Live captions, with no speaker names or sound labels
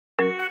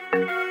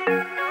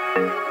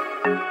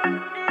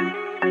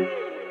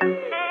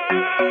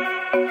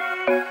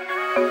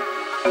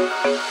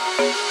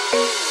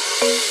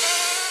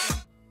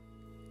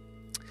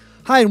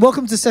Hi, and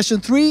welcome to session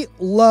 3,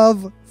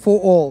 Love for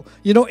All.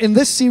 You know, in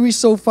this series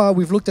so far,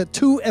 we've looked at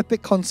two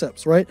epic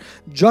concepts, right?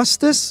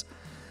 Justice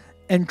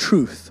and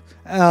truth.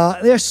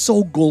 They're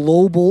so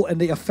global and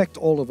they affect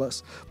all of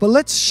us. But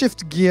let's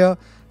shift gear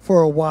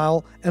for a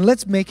while and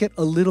let's make it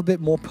a little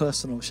bit more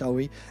personal, shall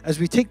we? As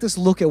we take this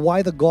look at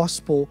why the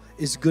gospel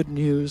is good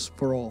news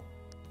for all.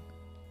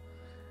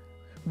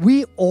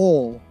 We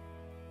all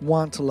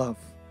want love,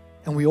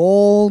 and we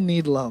all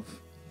need love.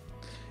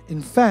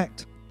 In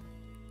fact,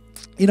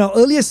 in our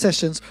earlier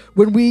sessions,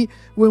 when we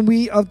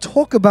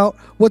talk about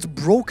what's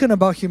broken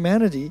about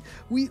humanity,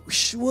 we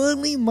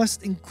surely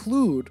must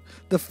include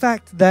the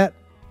fact that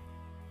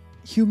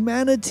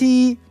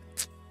humanity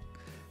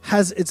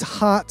has its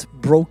heart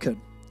broken.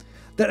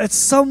 That at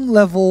some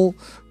level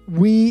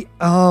we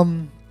are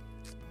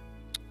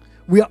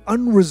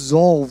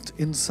unresolved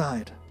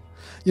inside.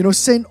 You know,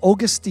 Saint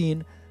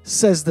Augustine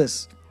says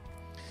this: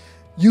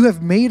 "You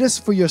have made us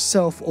for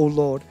yourself, O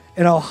Lord,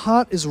 and our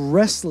heart is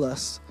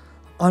restless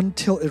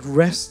until it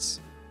rests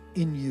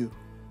in you."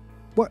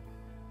 What?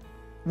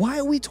 Why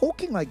are we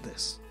talking like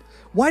this?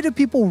 Why do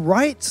people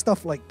write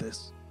stuff like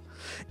this?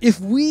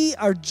 If we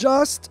are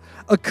just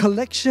a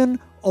collection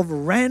of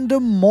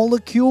random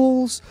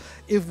molecules,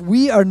 if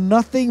we are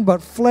nothing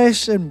but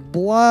flesh and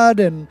blood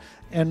and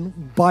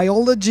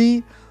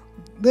biology,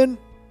 then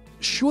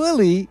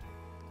surely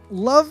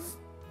love,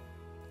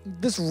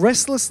 this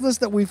restlessness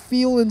that we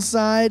feel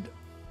inside,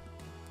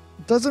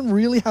 doesn't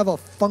really have a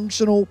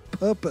functional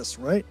purpose,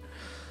 right?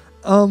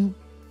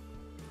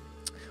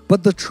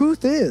 But the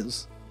truth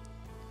is,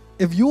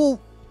 if you'll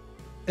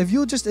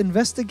just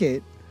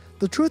investigate,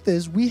 the truth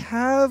is we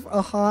have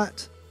a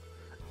heart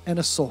and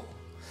a soul.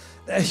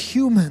 As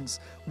humans,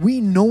 we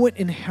know it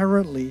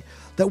inherently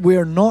that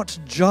we're not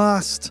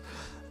just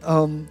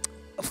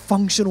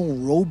functional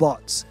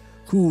robots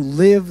who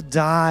live,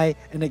 die,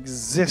 and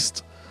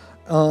exist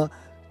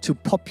to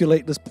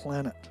populate this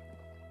planet.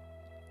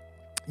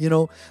 You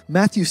know,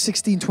 Matthew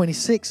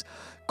 16:26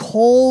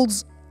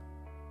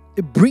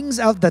 it brings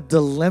out that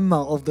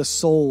dilemma of the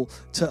soul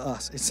to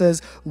us. It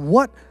says,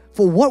 what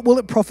will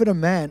it profit a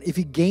man if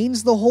he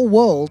gains the whole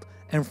world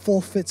and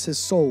forfeits his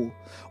soul?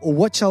 Or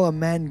what shall a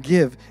man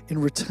give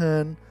in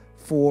return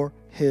for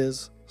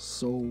his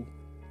soul?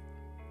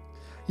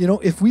 You know,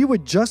 if we were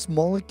just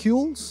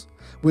molecules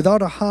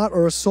without a heart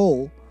or a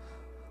soul,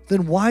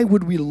 then why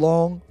would we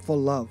long for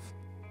love?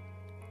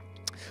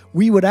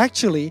 We would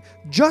actually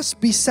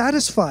just be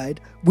satisfied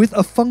with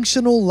a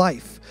functional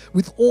life,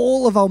 with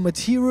all of our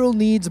material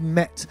needs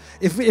met.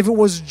 If it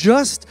was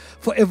just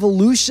for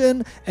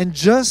evolution and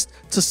just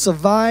to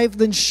survive,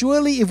 then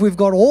surely if we've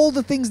got all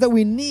the things that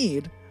we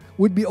need,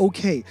 we'd be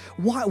okay.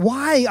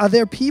 Why are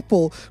there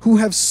people who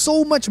have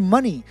so much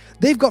money?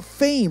 They've got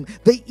fame.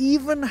 They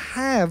even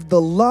have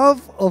the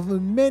love of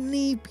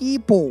many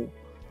people,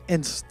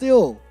 and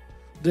still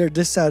they're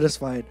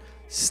dissatisfied,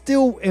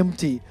 still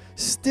empty,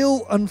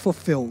 still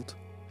unfulfilled.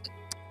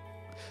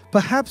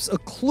 Perhaps a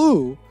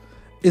clue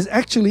is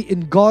actually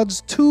in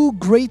God's two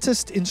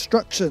greatest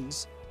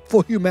instructions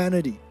for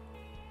humanity,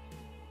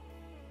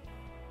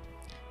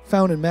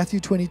 found in Matthew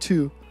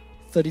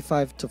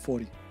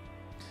 22:35-40.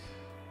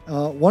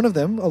 One of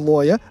them, a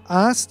lawyer,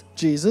 asked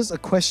Jesus a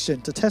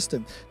question to test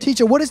him.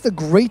 "Teacher, what is the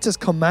greatest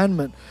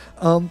commandment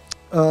or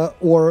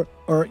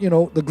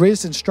the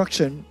greatest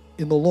instruction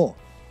in the law?"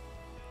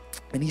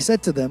 And he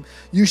said to them,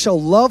 "You shall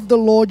love the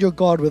Lord your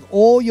God with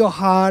all your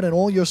heart and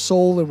all your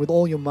soul and with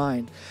all your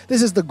mind.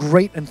 This is the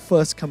great and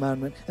first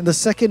commandment. And the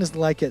second is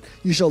like it.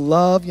 You shall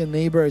love your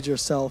neighbor as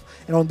yourself.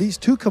 And on these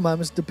two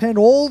commandments depend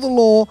all the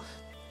law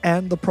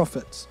and the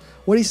prophets."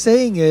 What he's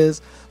saying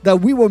is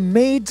that we were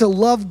made to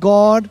love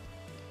God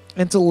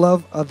and to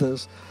love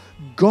others.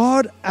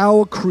 God,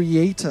 our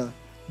Creator,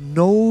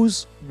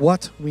 knows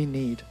what we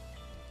need.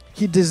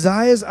 He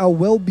desires our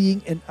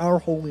well-being and our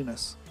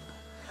holiness.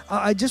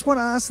 I just want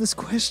to ask this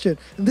question,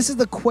 and this is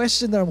the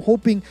question that I'm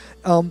hoping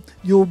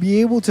you'll be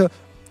able to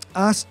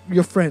ask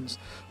your friends.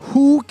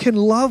 Who can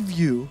love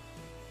you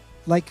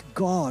like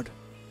God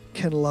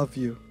can love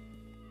you?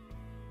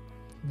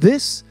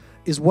 This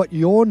is what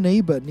your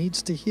neighbor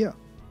needs to hear.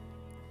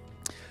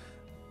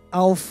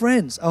 Our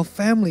friends, our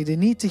family, they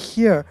need to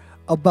hear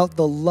about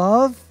the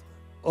love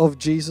of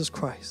Jesus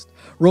Christ.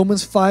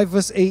 Romans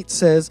 5:8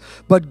 says,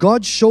 "But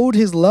God showed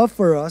His love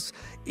for us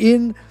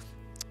in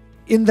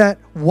that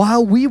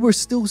while we were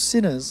still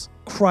sinners,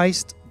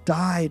 Christ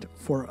died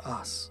for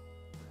us."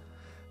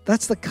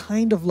 That's the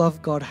kind of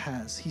love God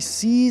has. He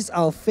sees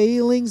our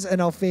failings and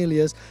our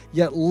failures,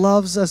 yet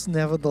loves us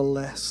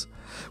nevertheless.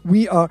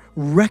 We are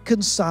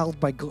reconciled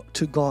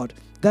to God.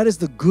 That is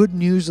the good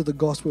news of the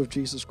gospel of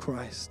Jesus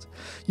Christ.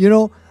 You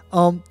know,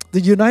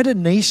 the United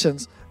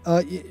Nations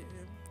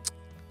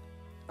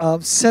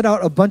set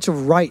out a bunch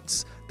of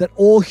rights that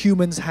all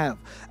humans have.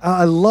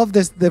 I love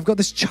this. They've got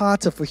this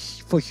charter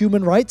for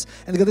human rights,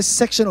 and they've got this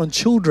section on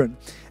children.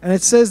 And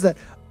it says that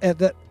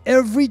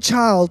every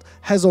child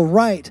has a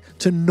right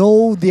to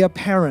know their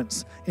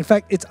parents. In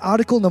fact, it's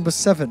article number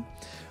 7.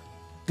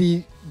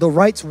 The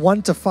rights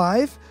 1 to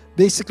 5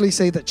 basically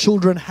say that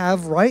children have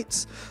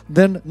rights.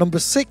 Then number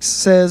 6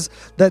 says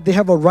that they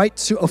have a right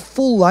to a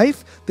full life.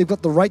 They've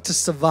got the right to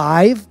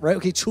survive, right?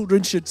 Okay,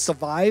 children should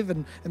survive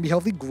and be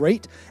healthy.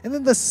 Great. And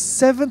then the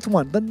 7th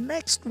one, the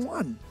next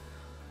one,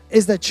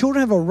 is that children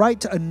have a right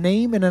to a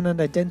name and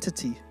an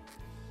identity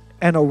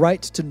and a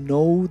right to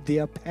know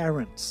their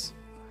parents.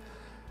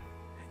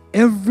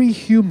 Every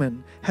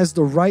human has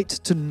the right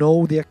to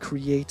know their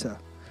Creator.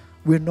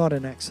 We're not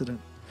an accident.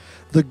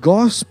 The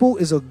gospel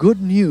is a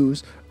good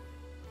news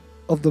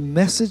of the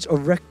message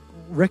of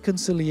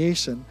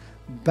reconciliation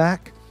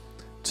back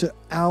to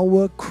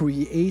our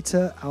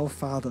Creator, our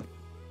Father.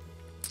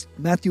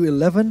 Matthew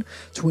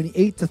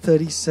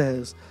 11:28-30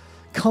 says,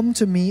 "Come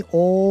to me,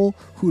 all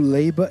who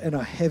labor and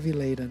are heavy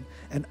laden,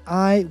 and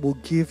I will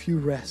give you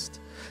rest.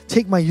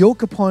 Take my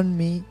yoke upon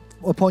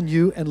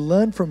you, and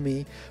learn from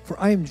me, for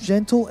I am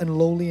gentle and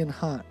lowly in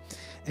heart,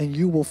 and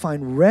you will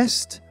find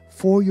rest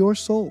for your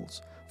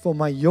souls. For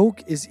my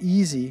yoke is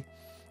easy,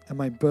 and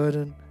my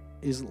burden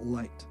is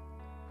light."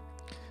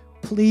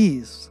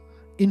 Please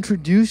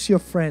introduce your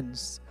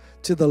friends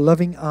to the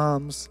loving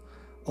arms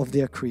of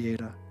their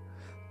Creator.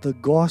 The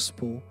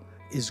gospel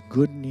is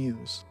good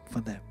news for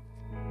them.